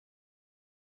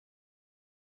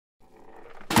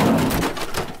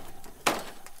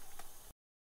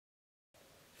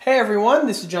Hey everyone,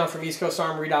 this is John from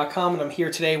EastCoastArmory.com, and I'm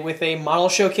here today with a model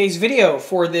showcase video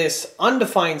for this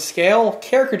undefined scale,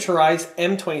 caricaturized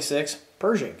M26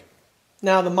 Pershing.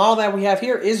 Now, the model that we have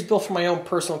here is built for my own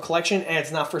personal collection, and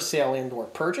it's not for sale and or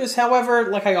purchase.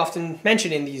 However, like I often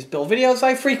mention in these build videos,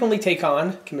 I frequently take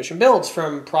on commission builds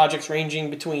from projects ranging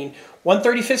between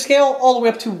 1/35 scale all the way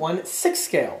up to 1/6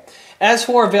 scale. As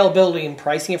for availability and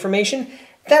pricing information,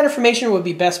 that information would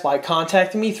be best by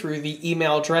contacting me through the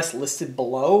email address listed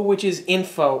below, which is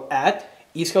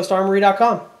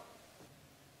info@eastcoastarmory.com.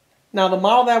 Now, the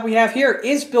model that we have here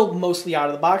is built mostly out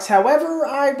of the box. However,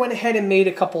 I went ahead and made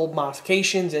a couple of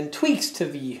modifications and tweaks to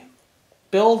the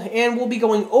build, and we'll be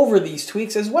going over these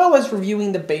tweaks as well as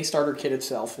reviewing the base starter kit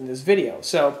itself in this video.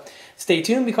 So stay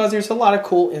tuned because there's a lot of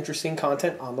cool, interesting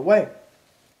content on the way.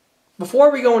 Before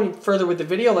we go any further with the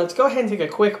video, let's go ahead and take a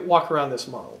quick walk around this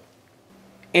model.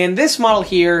 And this model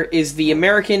here is the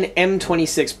American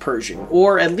M26 Pershing,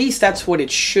 or at least that's what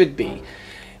it should be.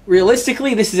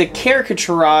 Realistically, this is a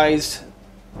caricaturized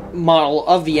model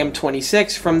of the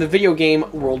M26 from the video game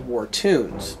War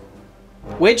Toons,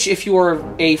 which, if you are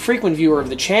a frequent viewer of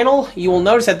the channel, you will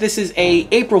notice that this is a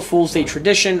April Fool's Day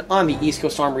tradition on the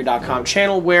EastCoastArmory.com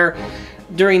channel, where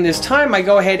during this time I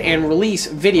go ahead and release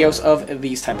videos of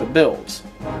these type of builds.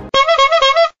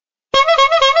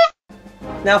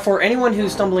 Now, for anyone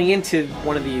who's stumbling into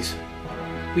one of these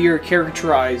weird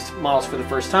caricaturized models for the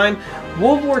first time,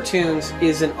 War Toons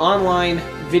is an online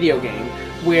video game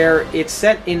where it's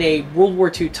set in a World War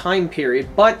II time period,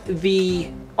 but the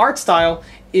art style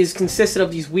is consisted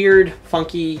of these weird,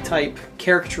 funky type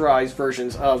caricaturized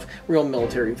versions of real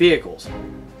military vehicles.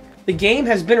 The game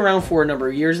has been around for a number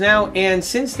of years now, and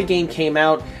since the game came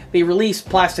out, they released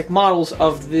plastic models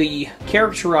of the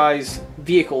characterized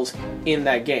vehicles in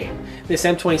that game. This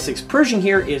M26 Pershing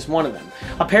here is one of them.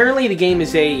 Apparently, the game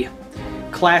is a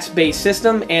class-based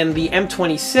system, and the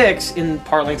M26, in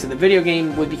parlance of the video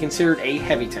game, would be considered a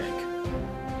heavy tank.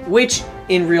 Which,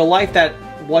 in real life, that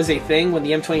was a thing. When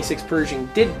the M26 Pershing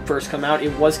did first come out,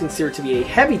 it was considered to be a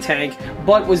heavy tank,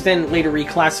 but was then later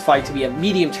reclassified to be a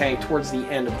medium tank towards the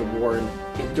end of the war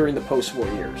and during the post-war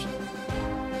years.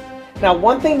 Now,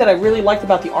 one thing that I really liked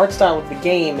about the art style of the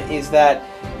game is that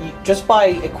just by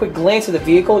a quick glance at the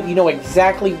vehicle, you know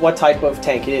exactly what type of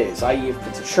tank it is, i.e. if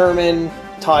it's a Sherman,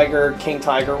 Tiger, King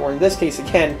Tiger, or in this case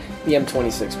again, the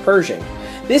M26 Pershing.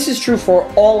 This is true for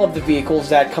all of the vehicles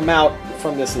that come out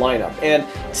from this lineup, and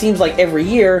it seems like every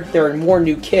year there are more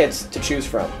new kits to choose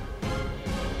from.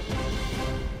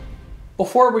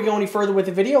 Before we go any further with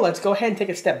the video, let's go ahead and take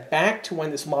a step back to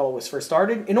when this model was first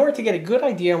started in order to get a good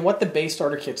idea on what the base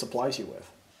starter kit supplies you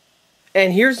with.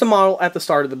 And here's the model at the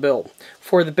start of the build.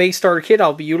 For the base starter kit,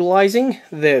 I'll be utilizing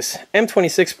this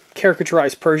M26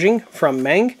 caricaturized Pershing from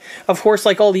Meng. Of course,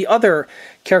 like all the other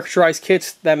caricaturized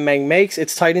kits that Meng makes,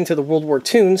 it's tied into the War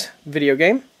Toons video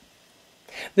game.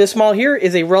 This model here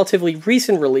is a relatively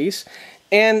recent release,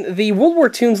 and the War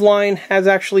Toons line has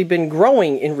actually been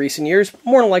growing in recent years,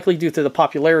 more than likely due to the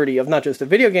popularity of not just the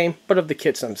video game, but of the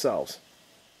kits themselves.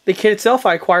 The kit itself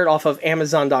I acquired off of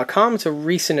Amazon.com. It's a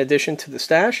recent addition to the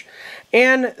stash,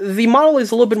 and the model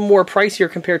is a little bit more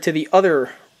pricier compared to the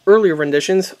other earlier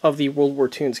renditions of the War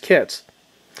Toons kits.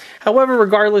 However,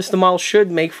 regardless, the model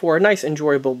should make for a nice,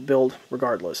 enjoyable build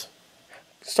regardless.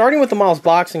 Starting with the model's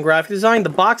box and graphic design, the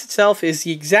box itself is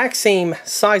the exact same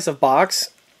size of box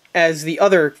as the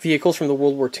other vehicles from the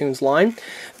War Toons line.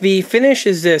 The finish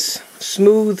is this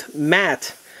smooth,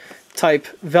 matte type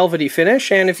velvety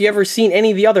finish, and if you've ever seen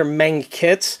any of the other Meng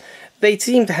kits, they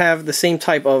seem to have the same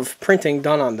type of printing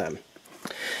done on them.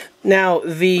 Now,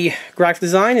 the graphic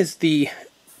design is the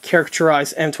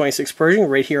caricaturized M26 Pershing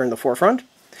right here in the forefront.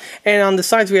 And on the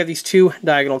sides we have these two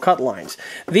diagonal cut lines.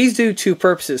 These do two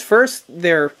purposes. First,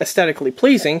 they're aesthetically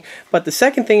pleasing, but the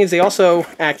second thing is they also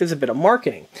act as a bit of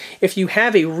marketing. If you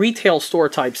have a retail store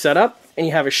type setup, and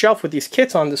you have a shelf with these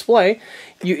kits on display,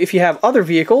 if you have other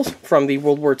vehicles from the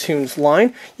War Toons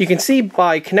line, you can see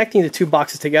by connecting the two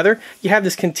boxes together, you have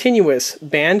this continuous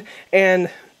band, and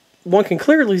one can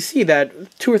clearly see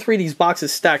that 2 or 3 of these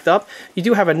boxes stacked up, you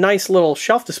do have a nice little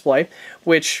shelf display,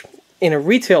 which in a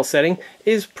retail setting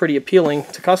is pretty appealing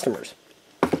to customers.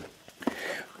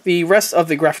 The rest of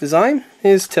the graphic design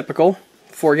is typical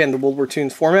for, again, the War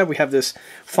Toons format. We have this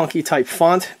funky type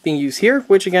font being used here,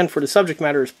 which again for the subject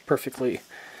matter is perfectly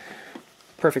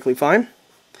fine.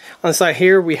 On the side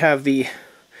here we have the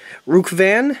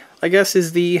Rookvan, I guess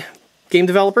is the game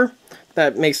developer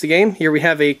that makes the game. Here we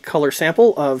have a color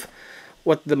sample of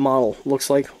what the model looks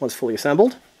like once fully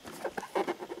assembled.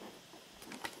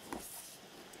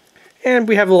 And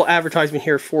we have a little advertisement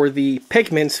here for the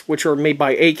pigments, which are made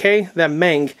by AK, that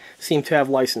Meng seem to have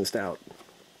licensed out.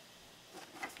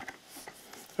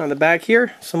 On the back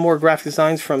here, some more graphic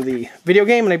designs from the video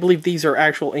game, and I believe these are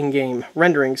actual in-game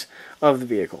renderings of the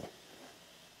vehicle.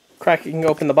 Cracking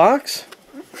open the box,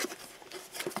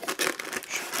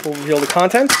 we'll reveal the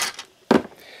contents.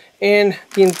 And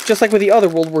just like with the other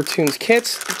World War Toons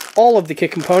kits, all of the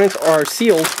kit components are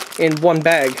sealed in one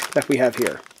bag that we have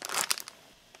here.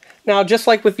 Now, just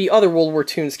like with the other World War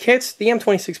Toons kits, the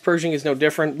M26 Pershing is no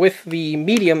different with the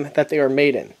medium that they are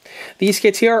made in. These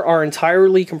kits here are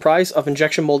entirely comprised of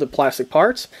injection molded plastic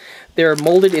parts. They're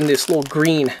molded in this little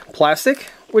green plastic,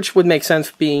 which would make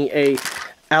sense being a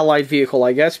Allied vehicle,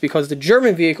 I guess, because the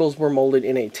German vehicles were molded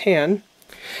in a tan.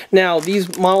 Now,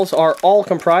 these models are all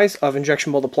comprised of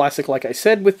injection molded plastic, like I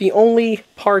said, with the only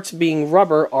parts being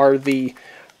rubber are the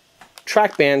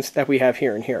track bands that we have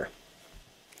here and here.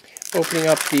 Opening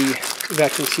up the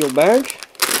vacuum sealed bag,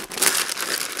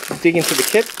 dig into the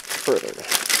kit further.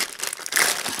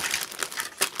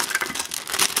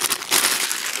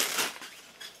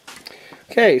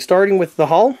 Okay, starting with the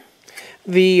hull.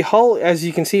 The hull, as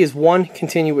you can see, is one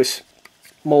continuous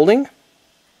molding.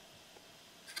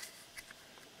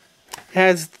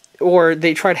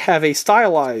 They try to have a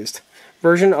stylized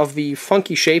version of the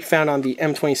funky shape found on the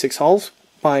M26 hulls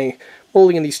by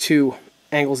molding in these two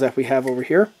angles that we have over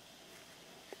here.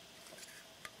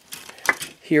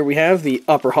 Here we have the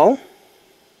upper hull.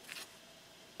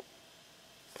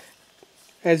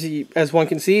 As one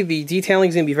can see, the detailing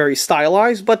is going to be very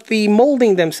stylized, but the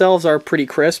molding themselves are pretty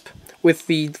crisp, with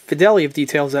the fidelity of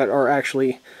details that are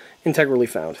actually integrally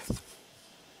found.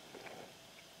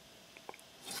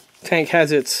 Tank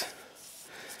has its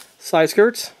side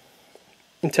skirts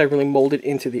integrally molded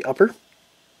into the upper.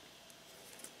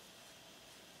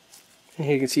 And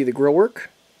here you can see the grill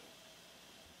work.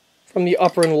 From the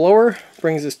upper and the lower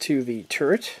brings us to the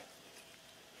turret.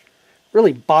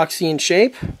 Really boxy in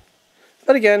shape,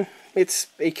 but again, it's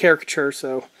a caricature,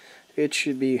 so it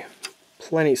should be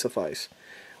plenty suffice.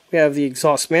 We have the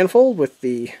exhaust manifold with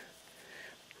the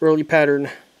early pattern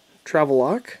travel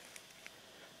lock,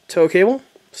 tow cable,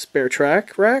 spare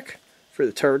track rack for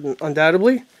the turret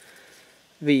undoubtedly,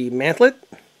 the mantlet,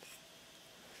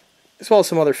 as well as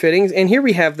some other fittings, and here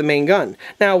we have the main gun.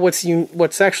 Now,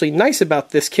 what's actually nice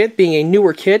about this kit, being a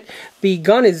newer kit, the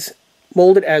gun is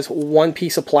molded as one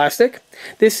piece of plastic.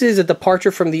 This is a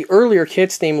departure from the earlier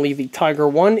kits, namely the Tiger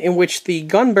 1, in which the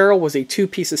gun barrel was a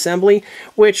two-piece assembly,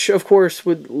 which of course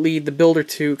would lead the builder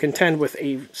to contend with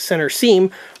a center seam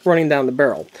running down the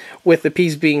barrel. With the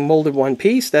piece being molded one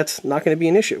piece, that's not going to be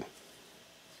an issue.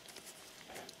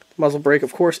 The muzzle brake,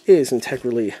 of course, is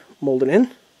integrally molded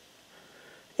in,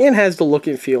 and has the look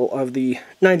and feel of the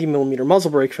 90mm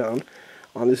muzzle brake found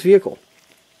on this vehicle.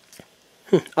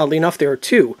 Oddly enough, there are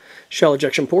two shell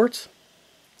ejection ports.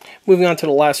 Moving on to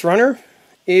the last runner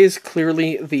is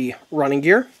clearly the running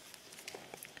gear.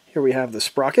 Here we have the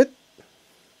sprocket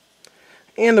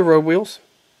and the road wheels.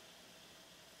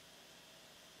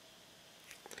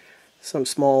 Some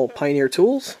small Pioneer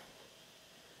tools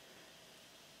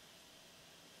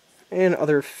and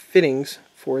other fittings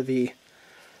for the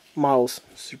model's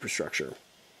superstructure.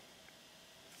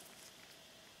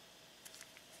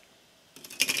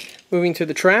 Moving to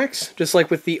the tracks, just like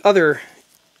with the other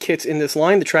kits in this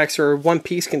line, the tracks are a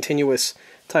one-piece continuous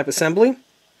type assembly.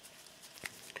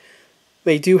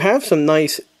 They do have some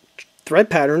nice thread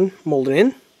pattern molded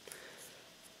in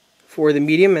for the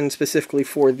medium and specifically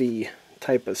for the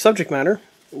type of subject matter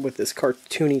with this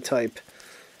cartoony type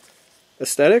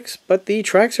aesthetics, but the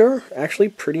tracks are actually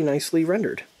pretty nicely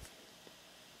rendered.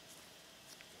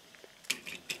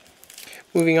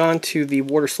 Moving on to the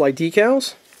water slide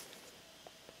decals.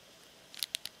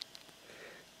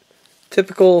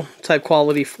 Typical type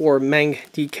quality for Meng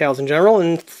decals in general,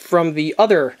 and from the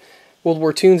other World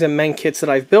War Toons and Meng kits that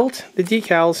I've built, the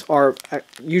decals are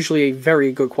usually a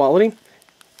very good quality,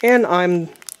 and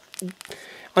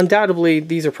undoubtedly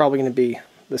these are probably going to be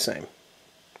the same.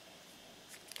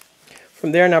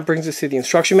 From there, now brings us to the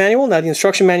instruction manual. Now the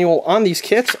instruction manual on these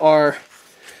kits are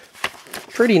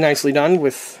pretty nicely done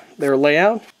with their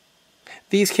layout.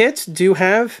 These kits do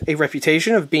have a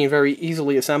reputation of being very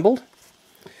easily assembled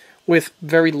with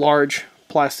very large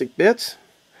plastic bits,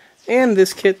 and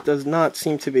this kit does not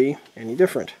seem to be any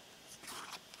different.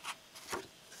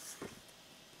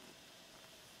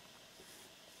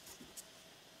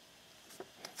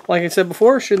 Like I said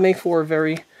before, it should make for a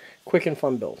very quick and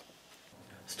fun build.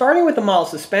 Starting with the model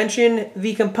suspension,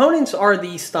 the components are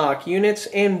the stock units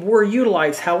and were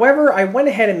utilized. However, I went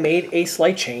ahead and made a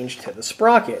slight change to the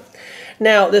sprocket.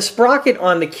 Now, the sprocket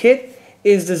on the kit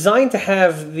is designed to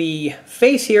have the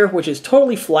face here, which is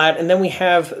totally flat, and then we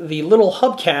have the little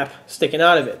hubcap sticking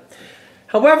out of it.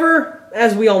 However,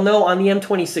 as we all know, on the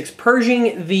M26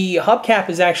 Pershing, the hubcap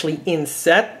is actually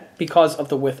inset because of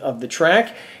the width of the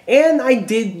track, and I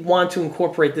did want to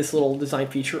incorporate this little design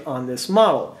feature on this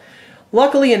model.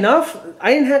 Luckily enough,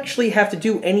 I didn't actually have to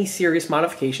do any serious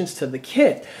modifications to the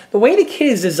kit. The way the kit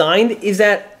is designed is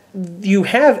that you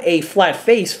have a flat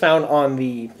face found on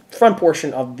the front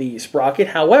portion of the sprocket.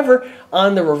 However,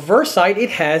 on the reverse side,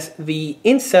 it has the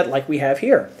inset like we have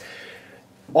here.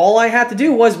 All I had to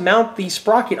do was mount the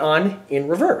sprocket on in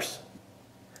reverse.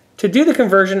 To do the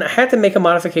conversion, I had to make a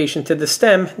modification to the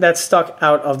stem that stuck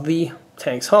out of the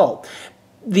tank's hull.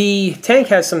 The tank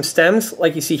has some stems,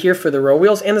 like you see here, for the row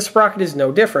wheels, and the sprocket is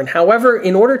no different. However,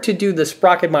 in order to do the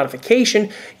sprocket modification,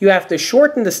 you have to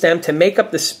shorten the stem to make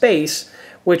up the space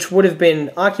which would have been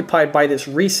occupied by this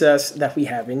recess that we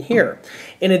have in here.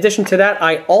 In addition to that,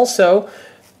 I also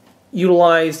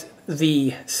utilized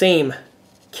the same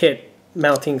kit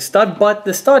mounting stud, but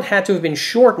the stud had to have been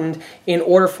shortened in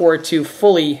order for it to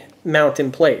fully mount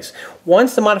in place.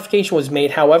 Once the modification was made,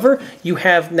 however, you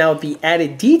have now the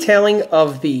added detailing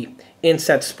of the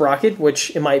inset sprocket,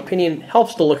 which in my opinion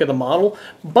helps the look of the model,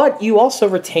 but you also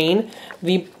retain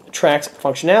the track's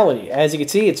functionality. As you can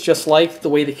see, it's just like the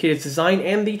way the kit is designed,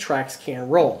 and the tracks can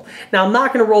roll. Now, I'm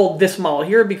not going to roll this model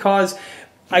here because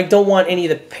I don't want any of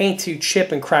the paint to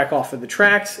chip and crack off of the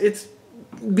tracks. It's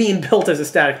being built as a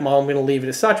static model. I'm going to leave it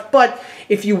as such, but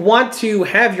if you want to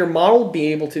have your model be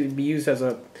able to be used as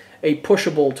a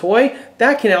pushable toy,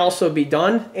 that can also be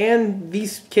done, and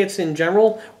these kits in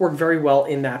general work very well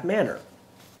in that manner.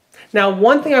 Now,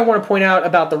 one thing I want to point out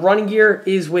about the running gear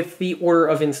is with the order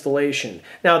of installation.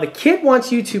 Now, the kit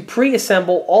wants you to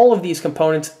pre-assemble all of these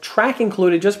components, track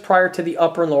included, just prior to the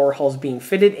upper and lower hulls being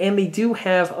fitted, and they do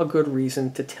have a good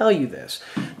reason to tell you this.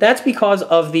 That's because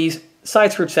of these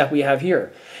side skirts that we have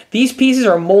here. These pieces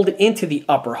are molded into the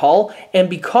upper hull, and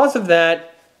because of that,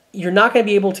 you're not going to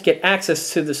be able to get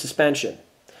access to the suspension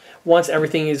once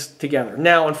everything is together.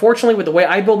 Now, unfortunately, with the way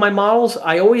I build my models,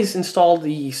 I always install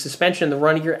the suspension and the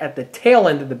running gear at the tail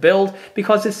end of the build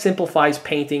because it simplifies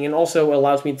painting and also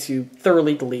allows me to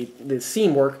thoroughly delete the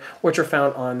seam work, which are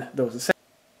found on those assemblies.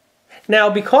 Now,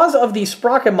 because of the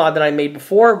sprocket mod that I made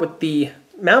before with the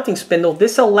mounting spindle,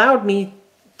 this allowed me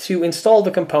to install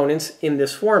the components in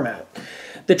this format.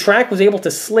 The track was able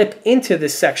to slip into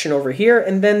this section over here,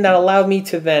 and then that allowed me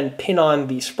to then pin on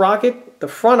the sprocket, the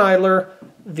front idler,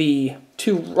 the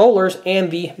two rollers, and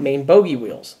the main bogie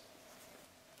wheels.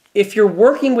 If you're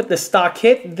working with the stock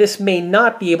kit, this may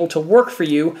not be able to work for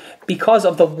you because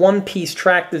of the one-piece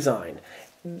track design.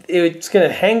 It's going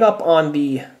to hang up on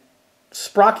the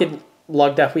sprocket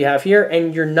lug that we have here,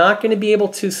 and you're not going to be able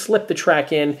to slip the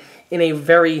track in a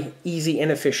very easy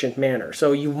and efficient manner.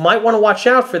 So you might want to watch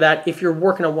out for that if you're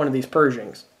working on one of these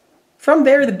Pershings. From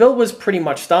there, the build was pretty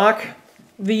much stock.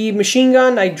 The machine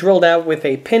gun I drilled out with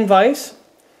a pin vise,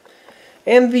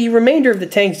 and the remainder of the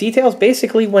tank's details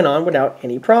basically went on without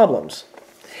any problems.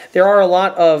 There are a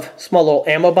lot of small little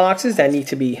ammo boxes that need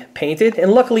to be painted,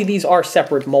 and luckily these are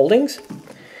separate moldings.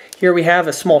 Here we have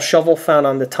a small shovel found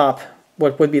on the top,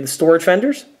 what would be the storage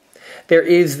fenders. There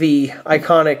is the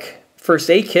iconic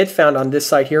first aid kit found on this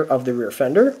side here of the rear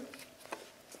fender.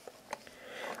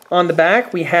 On the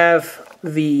back we have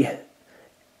the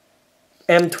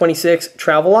M26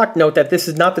 travel lock. Note that this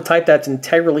is not the type that's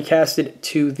integrally casted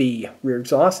to the rear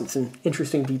exhaust. It's an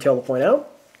interesting detail to point out.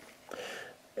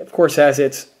 Of course, has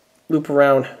its loop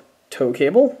around tow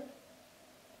cable.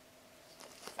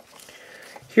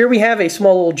 Here we have a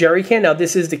small little jerry can. Now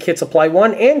this is the kit supply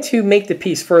one, and to make the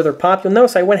piece further pop, you'll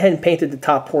notice I went ahead and painted the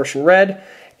top portion red.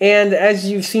 And as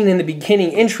you've seen in the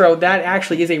beginning intro, that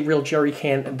actually is a real jerry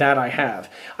can that I have.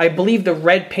 I believe the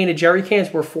red painted jerry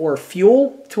cans were for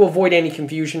fuel, to avoid any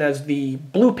confusion, as the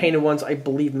blue painted ones I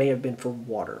believe may have been for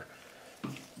water.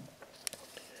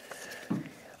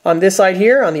 On this side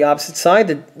here, on the opposite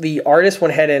side, the artist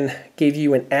went ahead and gave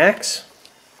you an axe.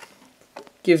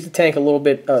 Gives the tank a little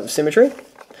bit of symmetry.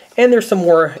 And there's some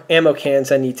more ammo cans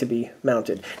that need to be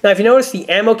mounted. Now, if you notice, the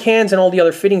ammo cans and all the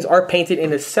other fittings are painted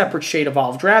in a separate shade of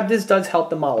olive drab. This does help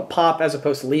the model pop, as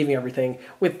opposed to leaving everything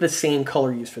with the same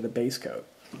color used for the base coat.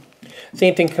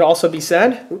 Same thing could also be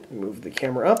said, move the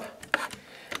camera up,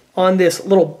 on this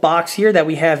little box here that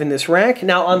we have in this rack.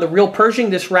 Now, on the real Pershing,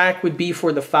 this rack would be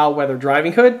for the foul weather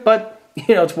driving hood, but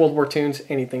you know, it's World War Toons,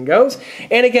 anything goes.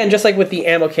 And again, just like with the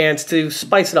ammo cans, to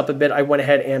spice it up a bit, I went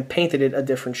ahead and painted it a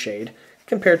different shade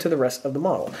compared to the rest of the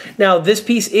model. Now, this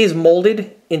piece is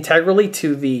molded integrally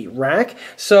to the rack,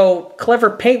 so clever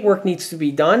paint work needs to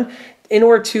be done. in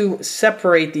order to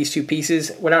separate these two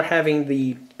pieces without having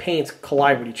the paint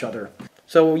collide with each other.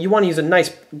 So you want to use a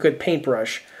nice, good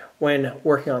paintbrush when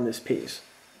working on this piece.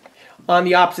 On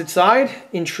the opposite side,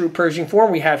 in true Pershing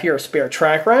form, we have here a spare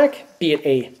track rack, be it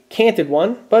a canted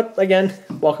one, but again,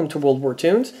 welcome to World War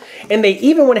Toons. And they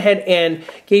even went ahead and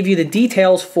gave you the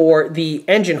details for the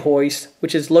engine hoist,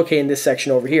 which is located in this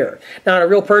section over here. Now, in a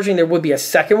real Pershing, there would be a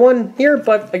second one here,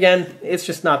 but again, it's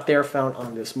just not there found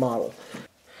on this model.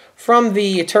 From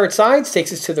the turret sides,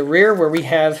 takes us to the rear, where we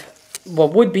have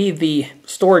what would be the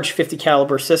storage 50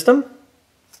 caliber system,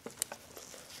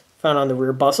 found on the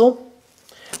rear bustle.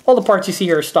 All the parts you see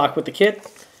here are stock with the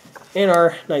kit and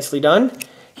are nicely done.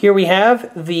 Here we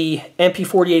have the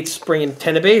MP48 spring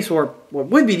antenna base, or what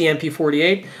would be the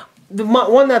MP48. The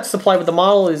one that's supplied with the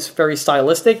model is very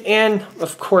stylistic and,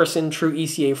 of course, in true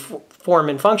ECA form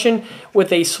and function.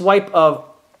 With a swipe of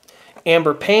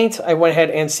amber paint, I went ahead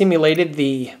and simulated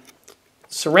the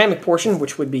ceramic portion,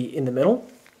 which would be in the middle.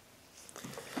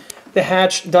 The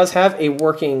hatch does have a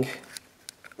working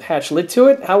hatch lid to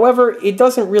it. However, it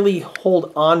doesn't really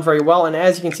hold on very well, and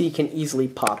as you can see, it can easily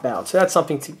pop out. So that's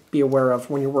something to be aware of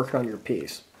when you're working on your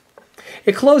piece.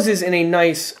 It closes in a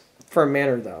nice, firm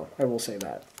manner, though, I will say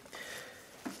that.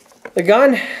 The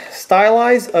gun,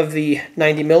 stylized of the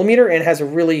 90mm, and has a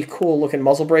really cool looking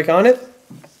muzzle brake on it.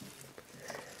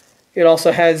 It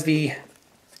also has the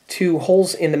two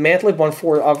holes in the mantlet, one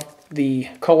for of the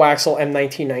coaxial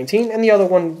M1919, and the other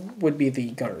one would be the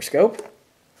gunner scope.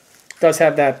 Does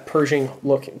have that Pershing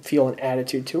look and feel and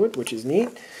attitude to it, which is neat.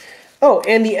 Oh,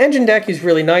 and the engine deck is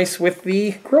really nice with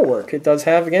the grillwork. It does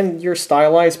have, again, your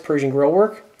stylized Pershing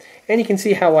grillwork, and you can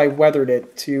see how I weathered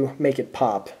it to make it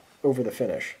pop over the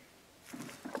finish.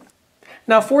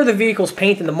 Now, for the vehicle's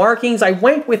paint and the markings, I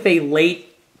went with a late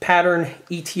pattern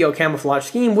ETO camouflage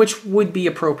scheme, which would be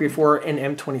appropriate for an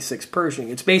M26 Pershing.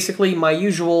 It's basically my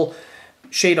usual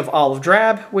shade of olive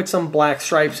drab with some black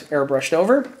stripes airbrushed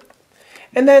over.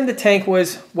 And then the tank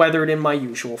was weathered in my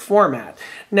usual format.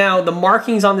 Now, the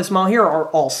markings on this model here are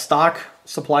all stock,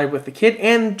 supplied with the kit,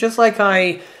 and just like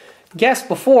I guessed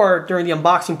before during the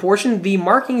unboxing portion, the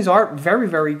markings are very,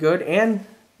 very good and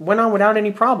went on without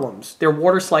any problems. They're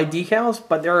water slide decals,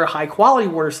 but they're high quality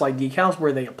water slide decals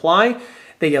where they apply,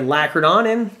 they get lacquered on,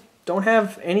 and don't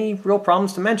have any real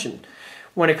problems to mention.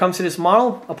 When it comes to this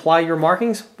model, apply your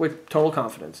markings with total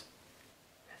confidence.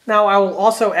 Now, I will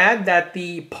also add that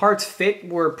the parts fit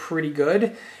were pretty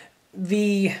good.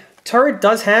 The turret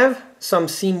does have some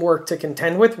seam work to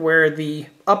contend with where the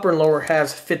upper and lower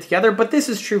halves fit together, but this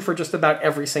is true for just about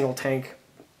every single tank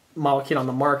model kit on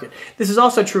the market. This is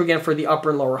also true again for the upper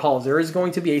and lower hulls. There is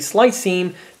going to be a slight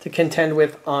seam to contend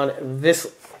with on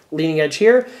this leading edge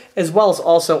here, as well as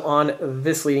also on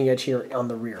this leading edge here on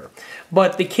the rear.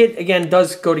 But the kit, again,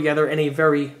 does go together in a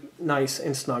very nice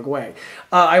and snug way.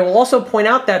 I will also point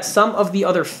out that some of the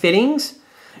other fittings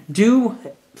do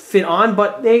fit on,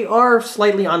 but they are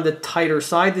slightly on the tighter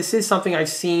side. This is something I've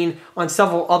seen on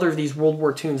several other of these World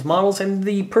War Toons models, and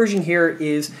the Pershing here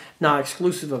is not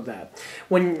exclusive of that.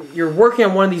 When you're working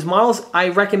on one of these models, I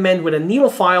recommend with a needle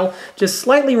file, just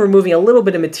slightly removing a little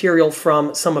bit of material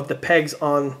from some of the pegs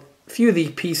on a few of the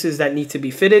pieces that need to be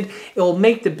fitted. It will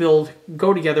make the build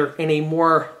go together in a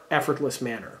more effortless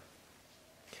manner.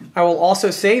 I will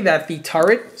also say that the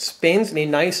turret spins in a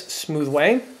nice, smooth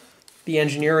way. The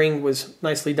engineering was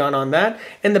nicely done on that.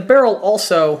 And the barrel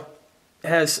also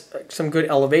has some good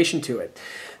elevation to it.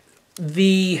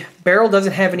 The barrel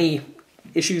doesn't have any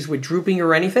issues with drooping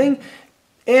or anything.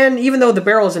 And even though the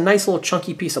barrel is a nice little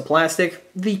chunky piece of plastic,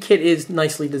 the kit is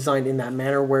nicely designed in that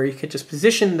manner where you could just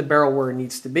position the barrel where it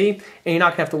needs to be, and you're not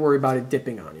going to have to worry about it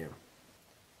dipping on you.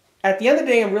 At the end of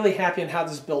the day, I'm really happy on how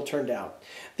this build turned out.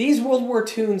 These World War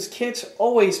Toons kits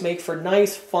always make for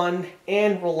nice, fun,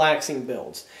 and relaxing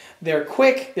builds. They're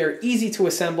quick, they're easy to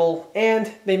assemble,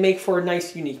 and they make for a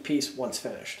nice, unique piece once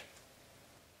finished.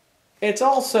 It's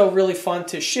also really fun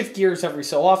to shift gears every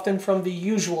so often from the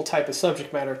usual type of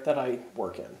subject matter that I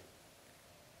work in.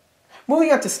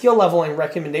 Moving on to skill level and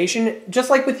recommendation, just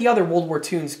like with the other World War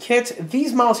Toons kits,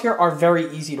 these models here are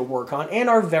very easy to work on and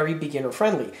are very beginner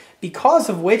friendly, because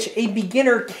of which a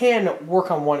beginner can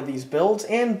work on one of these builds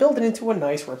and build it into a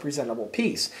nice representable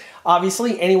piece.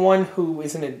 Obviously, anyone who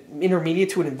is in an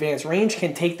intermediate to an advanced range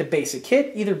can take the basic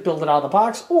kit, either build it out of the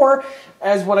box, or,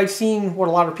 as what I've seen what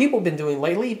a lot of people have been doing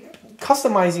lately,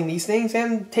 customizing these things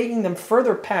and taking them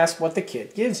further past what the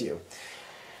kit gives you.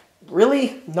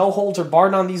 Really, no holds are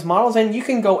barred on these models, and you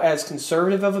can go as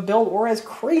conservative of a build or as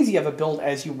crazy of a build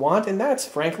as you want, and that's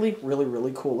frankly really,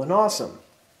 really cool and awesome.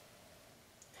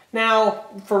 Now,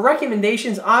 for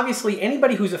recommendations, obviously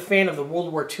anybody who's a fan of the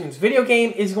World War Toons video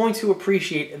game is going to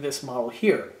appreciate this model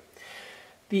here.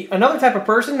 Another type of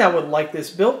person that would like this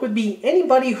build would be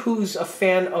anybody who's a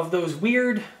fan of those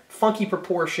weird, funky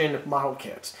proportion model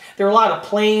kits. There are a lot of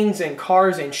planes and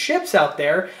cars and ships out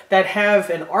there that have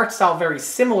an art style very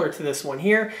similar to this one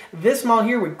here. This model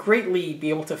here would greatly be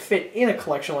able to fit in a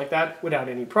collection like that without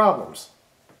any problems.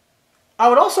 I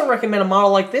would also recommend a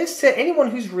model like this to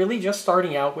anyone who's really just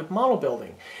starting out with model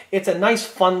building. It's a nice,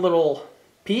 fun little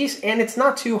piece, and it's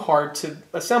not too hard to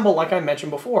assemble like I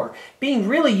mentioned before. Being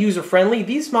really user-friendly,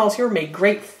 these models here make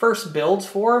great first builds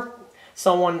for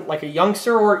someone like a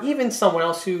youngster or even someone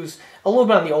else who's a little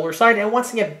bit on the older side and wants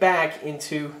to get back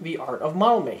into the art of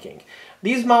model making.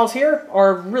 These models here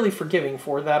are really forgiving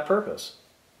for that purpose.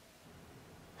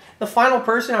 The final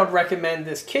person I would recommend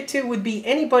this kit to would be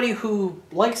anybody who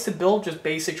likes to build just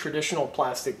basic traditional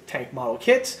plastic tank model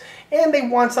kits and they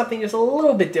want something just a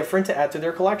little bit different to add to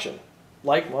their collection.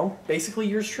 Like, well, basically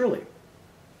yours truly.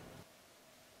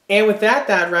 And with that,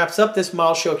 that wraps up this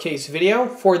model showcase video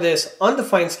for this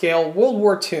undefined scale World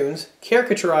War Toons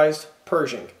caricaturized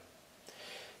Pershing.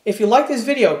 If you like this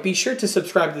video, be sure to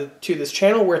subscribe to this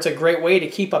channel where it's a great way to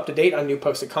keep up to date on new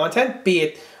posted content, be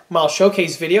it model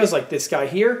showcase videos like this guy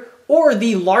here, or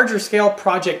the larger scale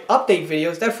project update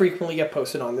videos that frequently get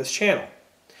posted on this channel.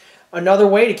 Another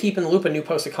way to keep in the loop of new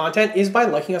posted content is by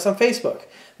liking us on Facebook.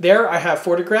 There I have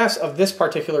photographs of this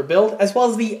particular build as well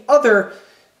as the other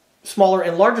smaller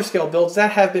and larger scale builds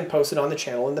that have been posted on the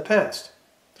channel in the past.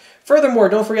 Furthermore,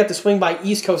 don't forget to swing by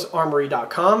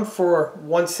eastcoastarmory.com for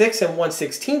 1/6 and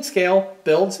 1/16 scale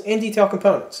builds and detail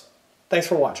components. Thanks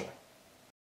for watching.